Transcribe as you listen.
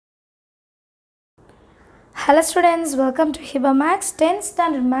Hello students, welcome to Hiba Max 10th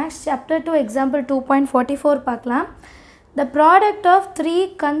Standard Max Chapter 2 Example 2.44 பார்க்கலாம். The product of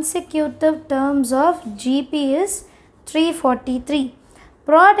three consecutive terms of GP is 343.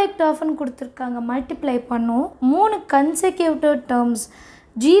 Product of கொடுத்திருக்காங்க multiply பண்ணும் 3 consecutive terms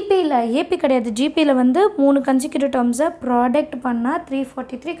GPல AP கிடையாது GPல வந்து 3 consecutive terms product பண்ணா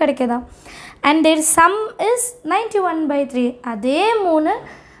 343 கிடைக்குதாம் and their sum is 91/3 அதே 3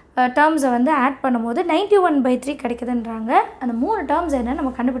 terms வந்து add பண்ணும்போது 91/3 கிடைக்குதுன்றாங்க அந்த 3 terms என்ன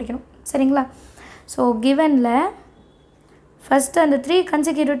நம்ம கண்டுபிடிக்கணும் சரிங்களா ஸோ கிவன்ல ஃபர்ஸ்ட் அந்த 3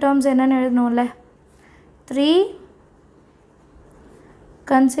 consecutive terms என்னன்னு எழுதணும்ல 3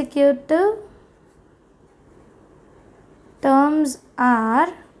 consecutive terms are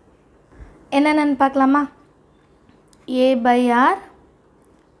என்னென்னு பார்க்கலாமா a/r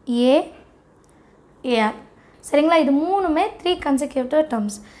a ar சரிங்களா இது மூணுமே 3 consecutive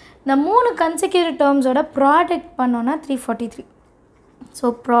terms இந்த 3 consecutive terms ஓட ப்ராடக்ட் பண்ணோம்னா 343 so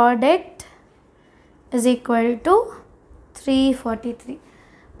product is equal to 343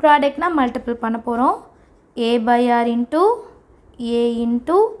 ப்ராடக்ட்னா multiple பண்ண போகிறோம் a/r into a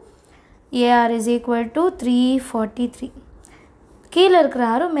into ar is equal to 343 கீழே இருக்கிற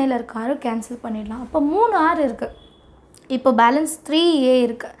ஆரும் மேலே இருக்கிற ஆரும் கேன்சல் பண்ணிடலாம் அப்போ 3 r இருக்குது இப்போ பேலன்ஸ் 3a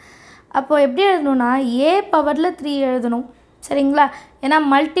இருக்குது அப்போ எப்படி எழுதணும்னா a பவரில் 3 எழுதணும் சரிங்களா ஏன்னா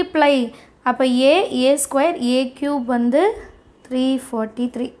மல்டிப்ளை அப்போ a ஸ்கொயர் a க்யூப் வந்து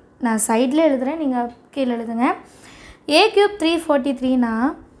 343 நான் சைடில் எழுதுகிறேன் நீங்கள் கீழே எழுதுங்க a cube 343னா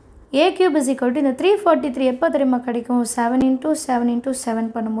a cube is equal to இந்த 343 எப்போ தெரியுமா கிடைக்கும் 7 into 7 into 7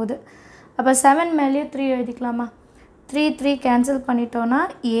 பண்ணும்போது அப்போ 7 மேலேயும் 3 எழுதிக்கலாமா 3 கேன்சல் பண்ணிட்டோன்னா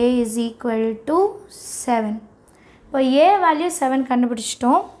a இஸ் ஈக்குவல் டு 7 இப்போ a வேல்யூ 7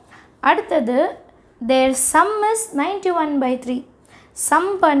 கண்டுபிடிச்சிட்டோம் அடுத்தது their sum is 91/3 sum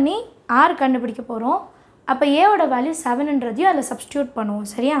பண்ணி r கண்டுபிடிக்க போகிறோம் அப்போ ஏவோட வேல்யூ 7ன்றதையும் அதில் சப்ஸ்டியூட் பண்ணுவோம்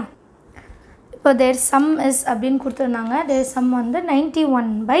சரியா இப்போ their sum is அப்படின்னு கொடுத்துருந்தாங்க their sum வந்து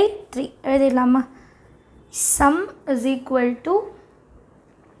 91/3 எழுதிடலாமா sum is equal to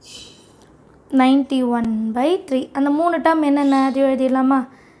 91/3 அந்த 3 டேர்ம் என்னென்ன அது எழுதிடலாமா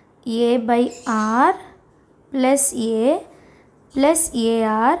a/r plus a plus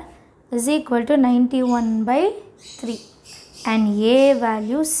ar is equal to 91/3 and a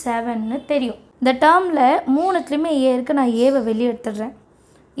value 7 தெரியும் இந்த டேர்மில் மூணுத்துலேயுமே a இருக்குது நான் ஏவை வெளியே எடுத்துடுறேன்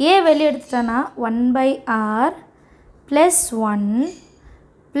a வெளியே எடுத்துட்டேன்னா 1/r plus 1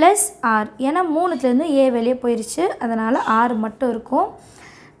 plus r ஏன்னா மூணுத்துலேருந்து a வெளியே போயிடுச்சு அதனால் r மட்டும் இருக்கும்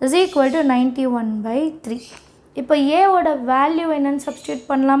is equal to 91/3 இப்போ a-ஓட வேல்யூ என்னன்னு சப்ஸ்டியூட்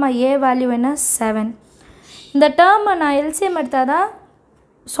பண்ணலாமா a வேல்யூ என்ன 7 இந்த டேர்மை நான் எல்சிஎம் எடுத்தால் தான்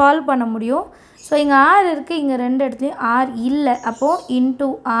சால்வ் பண்ண முடியும் ஸோ இங்கே ஆர் இருக்குது இங்கே ரெண்டு இடத்துலையும் ஆர் இல்லை அப்போது இன்டூ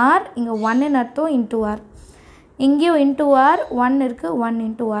ஆர் இங்கே 1ன்னு அர்த்தம் இன்டூ ஆர் இங்கேயும் இன்டூ ஆர் 1 இருக்குது 1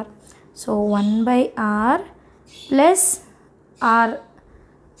 into R so 1/r plus R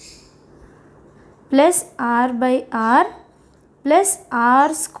plus r/r plus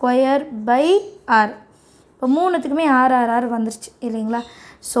R square by R இப்போ மூணுத்துக்குமே r வந்துருச்சு இல்லைங்களா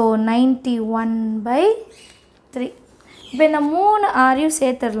ஸோ 91/3 இப்போ இந்த 3 ஆரையும்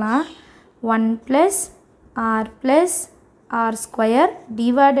சேர்த்துடலாம் 1 + r + r square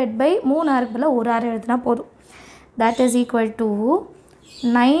divided by 3 ஆருக்கு பதிலாக ஒரு ஆர் எழுதுனா போதும் தட் இஸ் ஈக்குவல் டு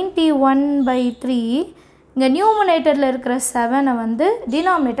 91/3 இங்கே நியூமரேட்டரில் இருக்கிற 7 வந்து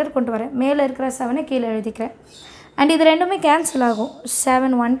டினாமினேட்டர் கொண்டு வரேன் மேலே இருக்கிற 7 கீழே எழுதிக்கிறேன் அண்ட் இது ரெண்டுமே கேன்சல் ஆகும்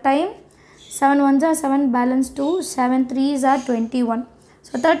 7 1 time 7 1s are 7 balance 2 7 3s are 21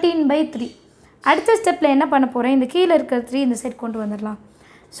 so 13/3 அடுத்த ஸ்டெப்பில் என்ன பண்ண போகிறேன் இந்த கீழே இருக்கிற 3 இந்த சைட் கொண்டு வந்துடலாம்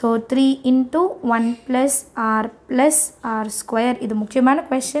so 3 into 1 + r + r square இது முக்கியமான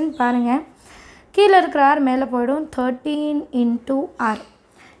கொஸ்டின் பாருங்கள் கீழே இருக்கிற r மேலே போய்டும் 13 into r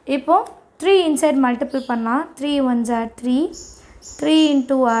இப்போது 3 இன்சைட் மல்டிபிள் பண்ணலாம் 3 1s are 3 3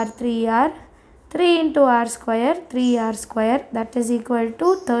 into r 3r 3 into r square 3r square that is equal to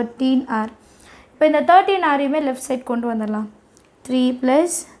 13r இப்போ இந்த 13rயுமே லெஃப்ட் சைட் கொண்டு வந்துடலாம் 3 +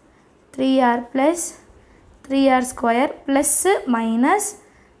 3r plus 3r square plus minus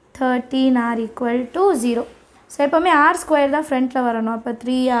 13r equal to 0 so எப்போவுமே r square தான் ஃப்ரண்ட்டில் வரணும் அப்போ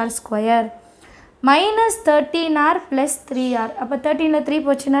 3r square minus 13r plus 3r அப்போ 13ல் 3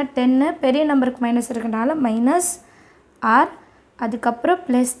 போச்சுன்னா 10 பெரிய நம்பருக்கு மைனஸ் இருக்கனால minus r அதுக்கப்புறம்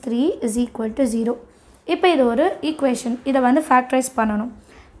plus 3 is equal to 0 இப்போ இது ஒரு ஈக்குவேஷன் இதை வந்து ஃபேக்டரைஸ் பண்ணணும்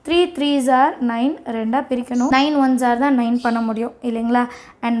 3 3s are 9 ரெண்டாக பிரிக்கணும் 9 1s are தான் 9 பண்ண முடியும் இல்லைங்களா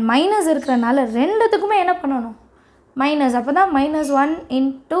அண்ட் மைனஸ் இருக்கிறனால ரெண்டுத்துக்குமே என்ன பண்ணணும் மைனஸ் அப்போ தான் -1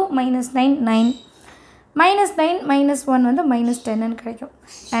 into -9 9 -9 -1 வந்து -10ன்னு கிடைக்கும்.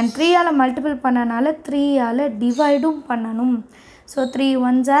 அண்ட் 3ஆல் மல்டிபிள் பண்ணனால 3ஆல் டிவைடும் பண்ணணும். So 3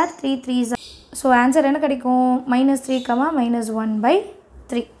 1s are 3 3s are. So answer என்ன கிடைக்கும்? -3,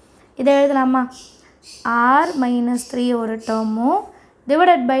 -1/3. இதை எழுதலாமா? r -3 ஒரு டேர்மும்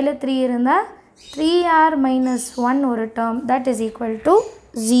டிவைடட் பையில் 3 இருந்தால் 3r - 1 ஒரு term, that is equal to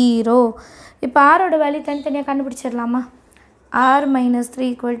 0. இப்போ ஆரோட வேல்யூ தனித்தனியாக கண்டுபிடிச்சிடலாமா? r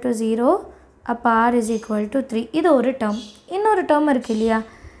 -3 = 0. அப்போ r is equal to 3. இது ஒரு டேர்ம். இன்னொரு டேர்ம் இருக்குது இல்லையா?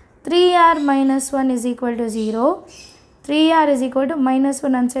 3r - 1 is equal to 0. 3r is equal to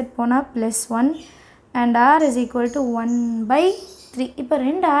 -1 அன்சைட் போனால் +1 and r is equal to 1/3. இப்போ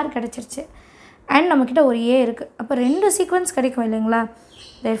 2 r கிடச்சிருச்சு. அண்ட் நம்மக்கிட்ட ஒரு a இருக்குது. அப்போ 2 சீக்வன்ஸ் கிடைக்கும் இல்லைங்களா?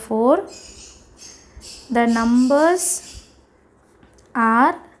 therefore the numbers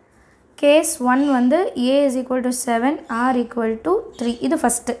are case 1 வந்து a is equal to 7, r equal to 3. இது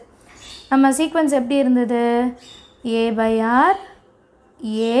ஃபஸ்ட்டு. நம்ம சீக்வன்ஸ் எப்படி இருந்தது? a/r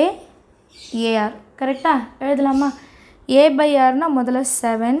a ar. கரெக்டா? எழுதலாமா? a/rனா முதல்ல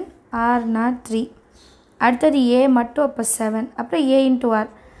 7, rனா 3. அடுத்தது a மட்டும், அப்போ 7. அப்புறம் a into r.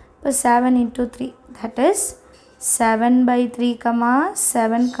 இப்போ 7 into 3, that is 7/3,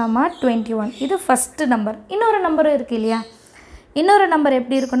 7, 21. இது ஃபஸ்ட்டு நம்பர். இன்னொரு நம்பரும் இருக்குது இல்லையா? இன்னொரு நம்பர்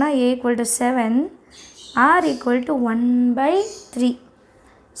எப்படி இருக்குன்னா a equal to 7, r equal to 1/3.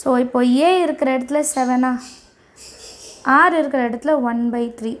 So இப்போ a இருக்கிற இடத்துல 7, r இருக்கிற இடத்துல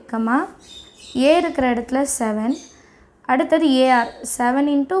 1/3, a இருக்கிற இடத்துல 7, அடுத்தது ar 7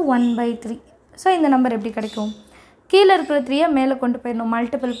 into 1/3. ஸோ இந்த நம்பர் எப்படி கிடைக்கும்? கீழே இருக்கிற 3 மேலே கொண்டு போயிடணும்,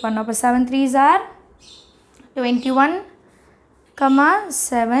 மல்டிபிள் பண்ணோம். அப்போ 7 3s are 21,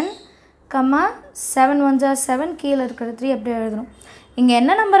 7, 7 1s are 7. கீழே இருக்கிற 3 அப்படியே எழுதணும். இங்கே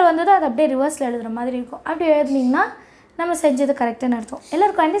என்ன நம்பர் வந்ததோ அது அப்படியே ரிவர்ஸில் எழுதுகிற மாதிரி இருக்கும். அப்படி எழுதுனீங்கன்னா நம்ம செஞ்சது கரெக்டுன்னு அர்த்தம்.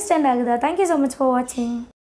 எல்லாருக்கும் அண்டர்ஸ்டாண்ட் ஆகுதா? தேங்க்யூ ஸோ மச் ஃபார் வாட்சிங்.